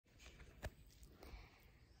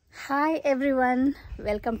Hi everyone,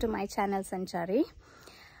 welcome to my channel Sanchari.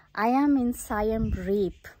 I am in Siem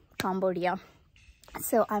Reap, Cambodia.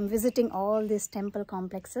 So I'm visiting all these temple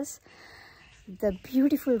complexes, the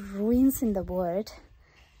beautiful ruins in the world,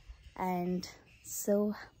 and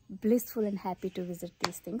so blissful and happy to visit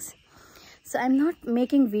these things. So I'm not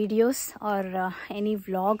making videos or any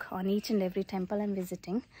vlog on each and every temple I'm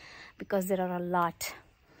visiting because there are a lot.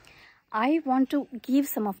 I want to give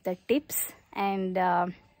some of the tips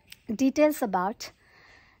and details about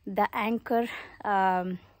the Angkor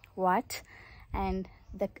Wat and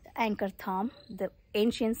the Angkor Tham, the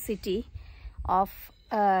ancient city of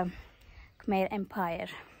Khmer Empire.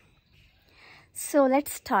 So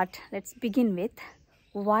let's start. Let's begin with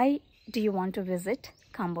why do you want to visit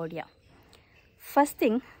Cambodia? First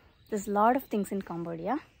thing, there's a lot of things in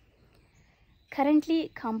Cambodia.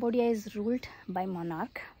 Currently, Cambodia is ruled by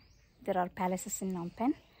monarch. There are palaces in Phnom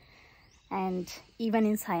Penh and even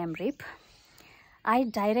in Siem Reap. I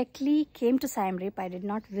directly came to Siem Reap. I did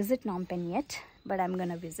not visit Phnom Penh yet, but I'm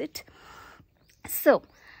gonna visit. So,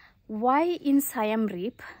 why in Siem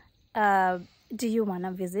Reap do you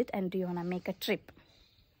wanna visit and do you wanna make a trip?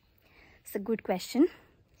 It's a good question.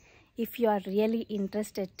 If you are really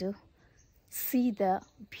interested to see the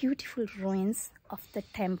beautiful ruins of the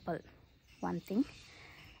temple, one thing,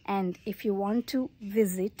 and if you want to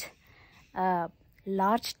visit a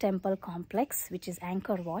large temple complex, which is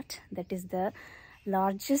Angkor Wat, that is the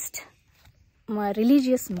largest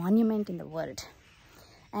religious monument in the world,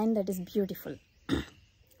 and that is beautiful.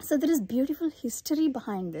 So there is beautiful history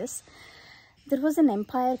behind this. There was an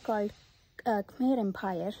empire called Khmer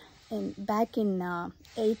Empire back in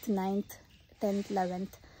 8th, 9th, 10th,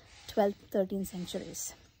 11th, 12th, 13th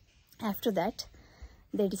centuries. After that,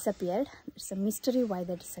 they disappeared. It's a mystery why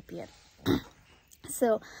they disappeared.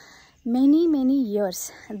 So many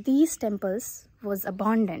years these temples was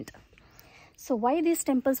abandoned. So why these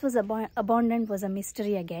temples was abandoned was a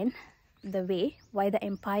mystery again, the way why the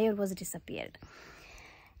empire was disappeared.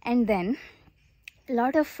 And then a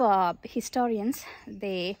lot of historians,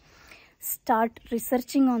 they start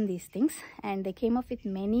researching on these things and they came up with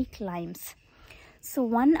many claims. So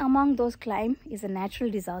one among those claims is a natural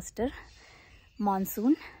disaster,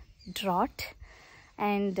 monsoon, drought,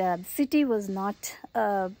 and the city was not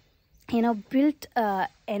built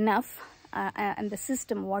enough, and the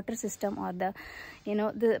system, water system, or the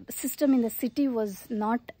system in the city was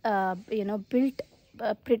not built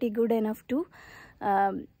pretty good enough to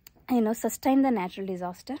sustain the natural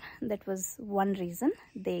disaster. That was one reason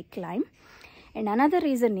they claim. And another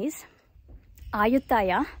reason is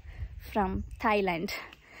Ayutthaya from Thailand.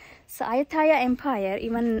 So Ayutthaya Empire,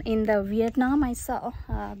 even in the Vietnam I saw,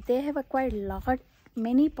 they have acquired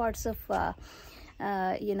many parts of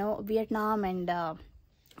Vietnam and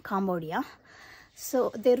Cambodia.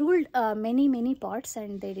 So they ruled many parts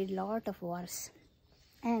and they did lot of wars.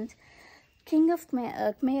 And King of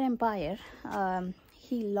Khmer Empire,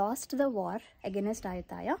 he lost the war against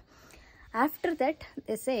Ayutthaya. After that,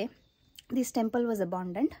 they say this temple was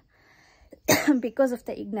abandoned because of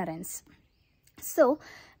the ignorance. So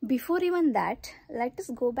before even that, let us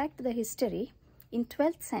go back to the history in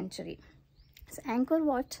 12th century. So Angkor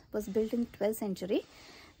Wat was built in 12th century.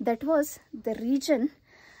 That was the region,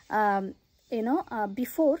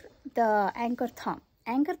 before the Angkor Tham.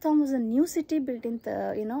 Angkor Tham was a new city built in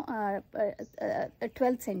the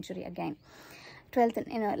 12th century again,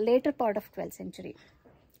 later part of 12th century.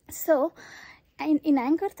 So in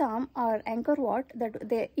Angkor Tham or Angkor Wat, that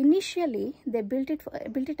they initially built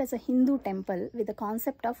it as a Hindu temple with the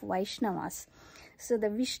concept of Vaishnavas. So the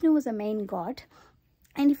Vishnu was the main god.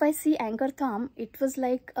 And if I see Angkor Tham, it was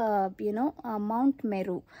like, Mount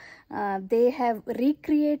Meru. They have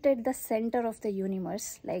recreated the center of the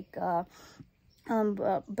universe, like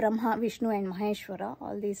Brahma, Vishnu and Maheshwara,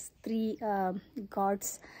 all these three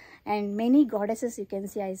gods and many goddesses. You can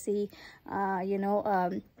see, I see,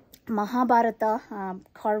 Mahabharata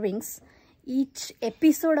carvings. Each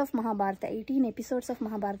episode of Mahabharata, 18 episodes of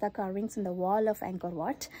Mahabharata carvings in the wall of Angkor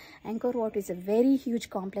Wat. Angkor Wat is a very huge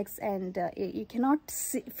complex and you cannot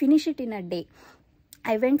finish it in a day.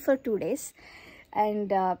 I went for 2 days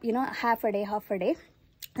and, half a day.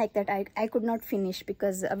 Like that, I could not finish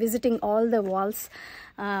because visiting all the walls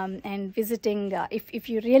and visiting, if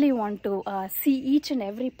you really want to see each and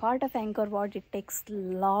every part of Angkor Wat, it takes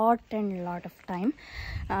lot of time.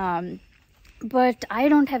 But I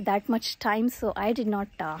don't have that much time, so I did not,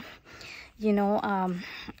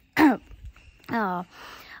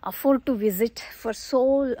 afford to visit for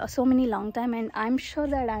so many long time. And I'm sure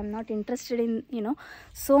that I'm not interested in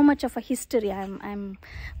so much of a history. I'm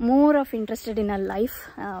more of interested in a life,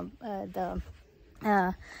 the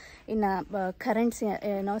in a current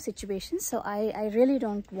situation. So I really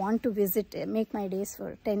don't want to visit, make my days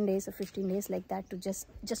for 10 days or 15 days like that to just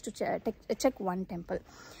to check one temple.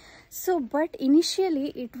 So but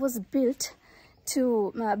initially it was built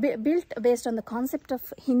to built based on the concept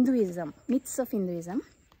of Hinduism, myths of Hinduism.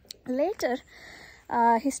 Later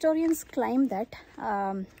historians claim that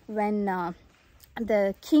when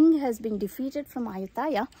the king has been defeated from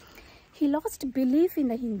Ayutthaya, he lost belief in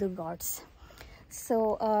the Hindu gods.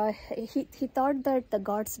 So he thought that the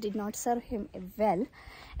gods did not serve him well,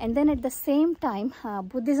 and then at the same time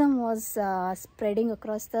Buddhism was spreading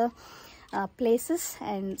across the places,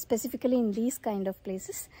 and specifically in these kind of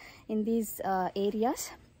places, in these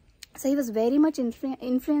areas. So he was very much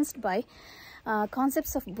influenced by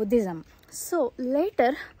concepts of Buddhism. So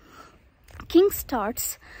later king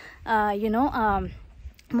starts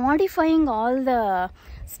modifying all the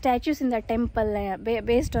statues in the temple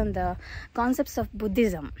based on the concepts of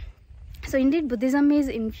Buddhism. So indeed Buddhism is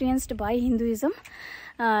influenced by Hinduism.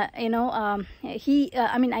 I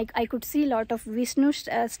could see a lot of Vishnu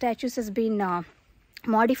statues has been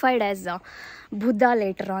modified as Buddha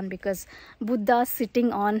later on, because Buddha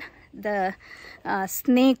sitting on the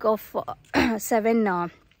snake of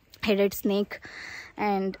 7-headed snake,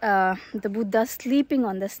 and the Buddha sleeping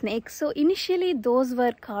on the snake. So initially those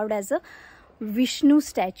were carved as a Vishnu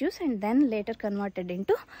statues and then later converted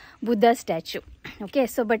into Buddha statue. Okay,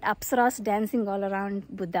 so but Apsaras dancing all around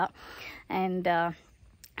Buddha, and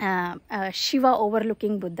Shiva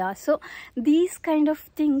overlooking Buddha. So these kind of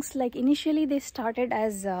things, like initially they started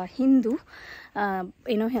as Hindu,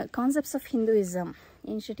 concepts of Hinduism,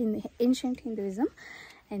 ancient Hinduism,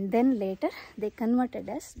 and then later they converted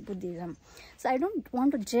as Buddhism. So I don't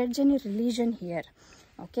want to judge any religion here.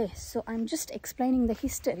 Okay, so I'm just explaining the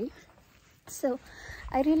history. So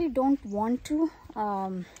I really don't want to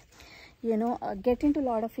get into a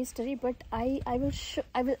lot of history, but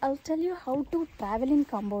I'll tell you how to travel in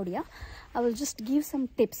Cambodia. I will just give some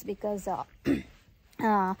tips, because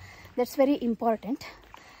that's very important.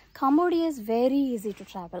 Cambodia is very easy to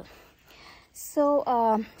travel. So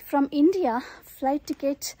from India, flight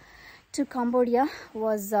ticket to Cambodia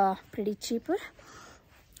was pretty cheaper.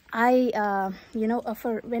 When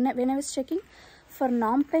I was checking, for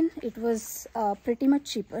Phnom Penh it was pretty much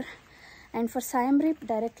cheaper, and for Siem Reap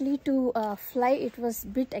directly to fly it was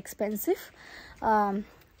bit expensive.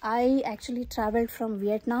 I actually traveled from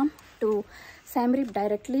Vietnam to Siem Reap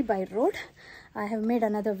directly by road. I have made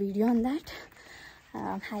another video on that.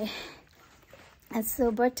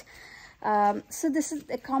 So this is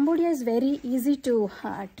Cambodia is very easy to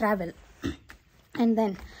travel. And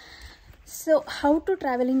then, so how to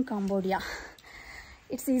travel in Cambodia?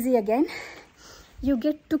 It's easy again. You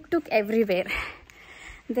get tuk-tuk everywhere.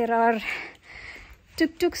 There are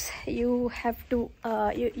tuk-tuks. You have to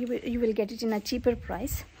you will get it in a cheaper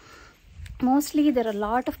price. Mostly there are a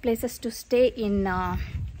lot of places to stay in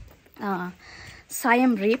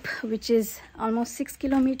Siem Reap, which is almost 6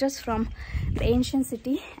 kilometers from the ancient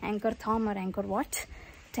city Angkor Tham or Angkor Wat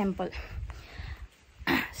temple.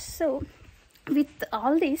 So with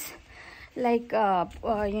all this, like how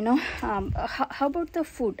about the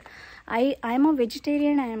food? I'm a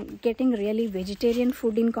vegetarian. I am getting really vegetarian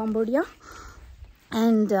food in Cambodia,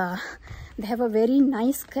 and they have a very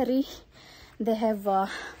nice curry. They have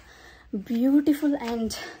beautiful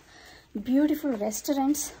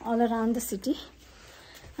restaurants all around the city.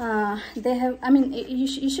 They have,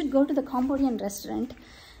 you should go to the Cambodian restaurant.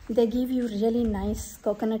 They give you really nice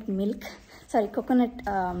coconut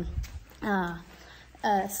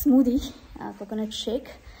smoothie, coconut shake.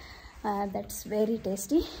 That's very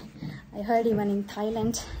tasty. I heard even in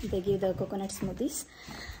Thailand they give the coconut smoothies.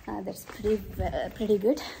 That's pretty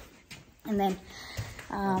good. And then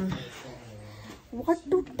what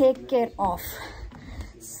to take care of?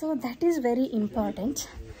 So that is very important.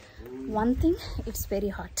 One thing, it's very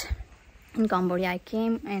hot in Cambodia. I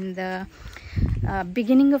came in the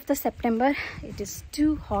beginning of the September. It is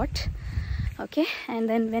too hot. Okay, and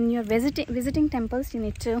then when you're visiting temples, you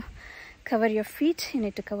need to cover your feet, you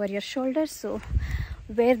need to cover your shoulders. So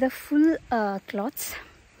wear the full cloths.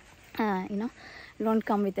 Don't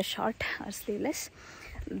come with the short or sleeveless.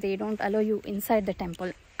 They don't allow you inside the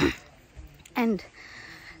temple. And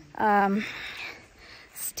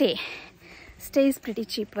stay is pretty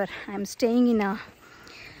cheaper. I'm staying in a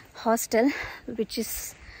hostel which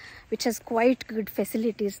has quite good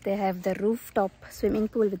facilities. They have the rooftop swimming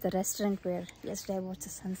pool with the restaurant, where yesterday I watched the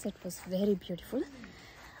sunset. It was very beautiful.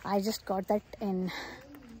 I just got that in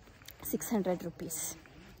 600 rupees,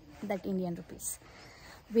 that Indian rupees,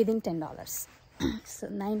 within $10. So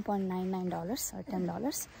 $9.99 or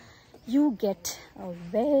 $10, you get a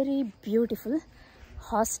very beautiful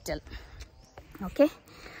hostel. Okay,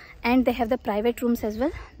 and they have the private rooms as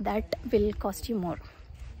well, that will cost you more.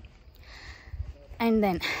 And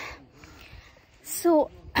then, so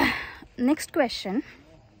next question,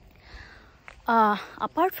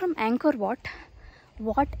 apart from Angkor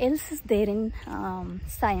what else is there in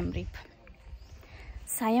Siem Reap?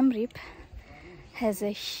 Siem Reap has a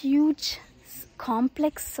huge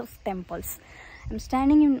complex of temples. I'm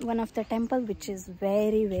standing in one of the temple which is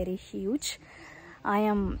very, very huge. I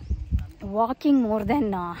am walking more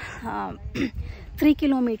than 3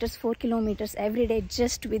 kilometers, 4 kilometers every day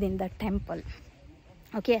just within the temple.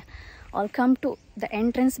 Okay, I'll come to the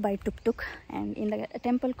entrance by tuk-tuk, and in the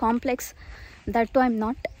temple complex, that too I'm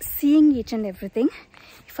not seeing each and everything.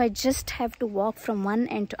 If I just have to walk from one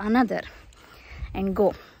end to another and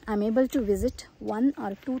go, I'm able to visit 1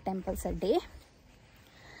 or 2 temples a day,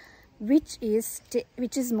 which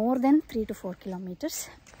is more than 3 to 4 kilometers.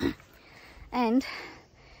 And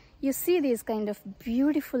you see this kind of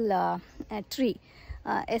beautiful tree,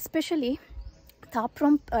 especially Ta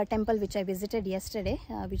Prohm temple, which I visited yesterday,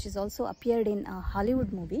 which is also appeared in a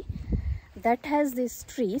Hollywood movie, that has these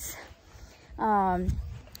trees.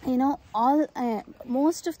 You know,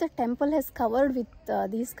 most of the temple has covered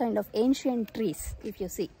with these kind of ancient trees, if you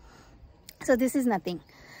see. So this is nothing.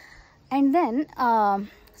 And then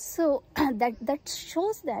so that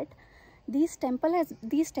shows that these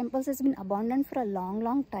temples has been abandoned for a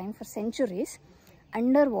long time, for centuries,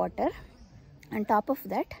 underwater. On top of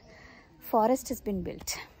that, forest has been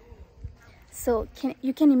built. So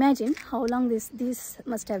you can imagine how long these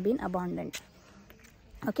must have been abandoned.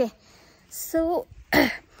 Okay, so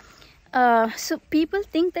so people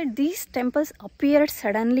think that these temples appeared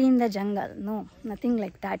suddenly in the jungle. No, nothing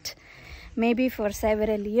like that. Maybe for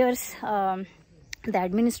several years the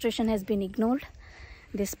administration has been ignored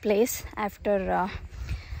this place after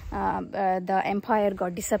the empire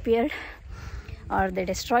got disappeared, or they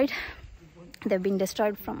destroyed. They've been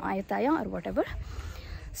destroyed from Ayutthaya or whatever.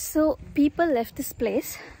 So people left this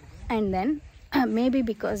place, and then maybe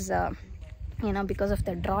because you know, because of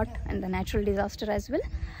the drought and the natural disaster as well,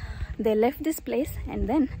 they left this place, and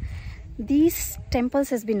then these temples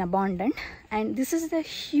has been abandoned. And this is the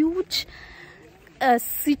huge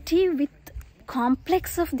city with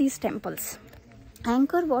complex of these temples.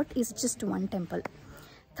 Angkor Wat is just one temple.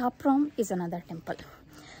 Ta Prohm is another temple.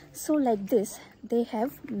 So like this, they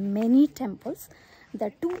have many temples. There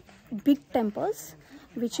are 2 big temples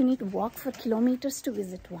which you need to walk for kilometers to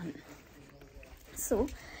visit one. So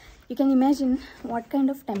you can imagine what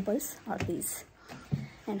kind of temples are these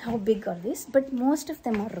and how big are these. But most of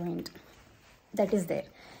them are ruined. That is there.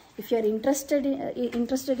 If you are interested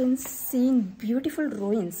in seeing beautiful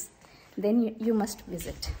ruins, then you must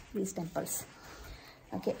visit these temples.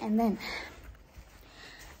 Okay, and then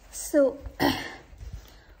so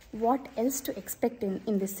what else to expect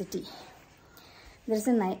in this city? There's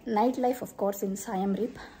a nightlife, of course, in Siem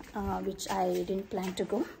Reap, which I didn't plan to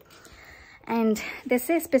go. And they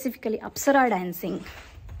say specifically Apsara dancing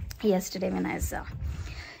yesterday when I was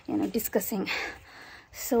you know, discussing.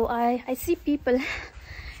 So I see people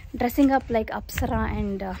dressing up like Apsara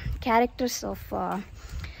and characters of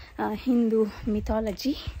Hindu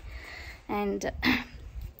mythology, and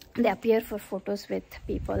they appear for photos with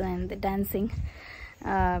people and the dancing.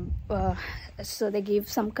 So they give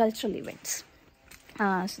some cultural events.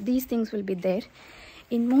 So these things will be there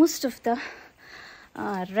in most of the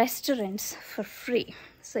restaurants for free.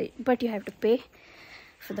 So, but you have to pay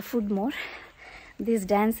for the food more. These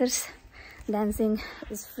dancing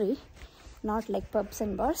is free, not like pubs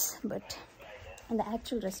and bars, but in the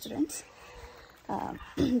actual restaurants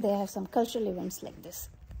they have some cultural events like this.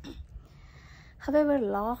 However,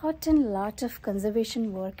 lot of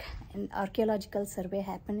conservation work and archaeological survey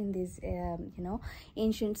happen in this you know,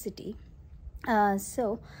 ancient city.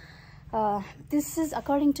 So this is,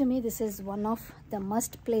 according to me, this is one of the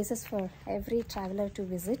must places for every traveler to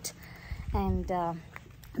visit. And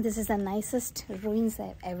this is the nicest ruins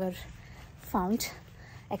I've ever found,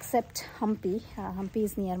 except Hampi. Hampi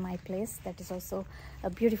is near my place. That is also a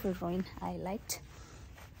beautiful ruin I liked.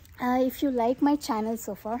 If you like my channel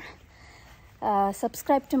so far,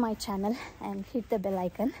 subscribe to my channel and hit the bell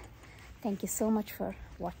icon. Thank you so much for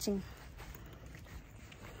watching.